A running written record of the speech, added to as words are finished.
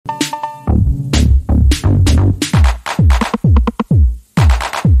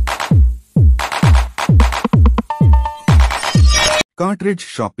Cartridge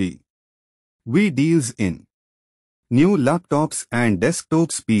Shoppee. We deals in new laptops and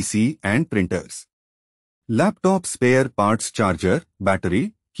desktops, PC and printers. Laptop spare parts, charger,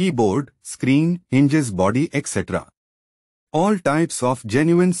 battery, keyboard, screen, hinges, body, etc. All types of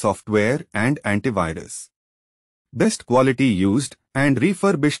genuine software and antivirus. Best quality used and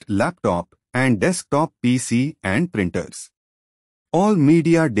refurbished laptop and desktop, PC and printers. All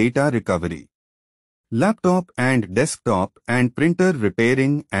media data recovery. Laptop and desktop and printer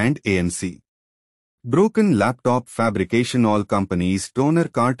repairing and AMC. Broken laptop fabrication. All companies toner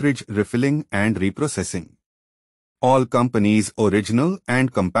cartridge refilling and reprocessing. All companies original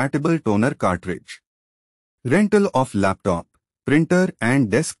and compatible toner cartridge. Rental of laptop, printer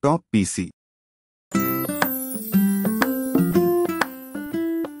and desktop PC.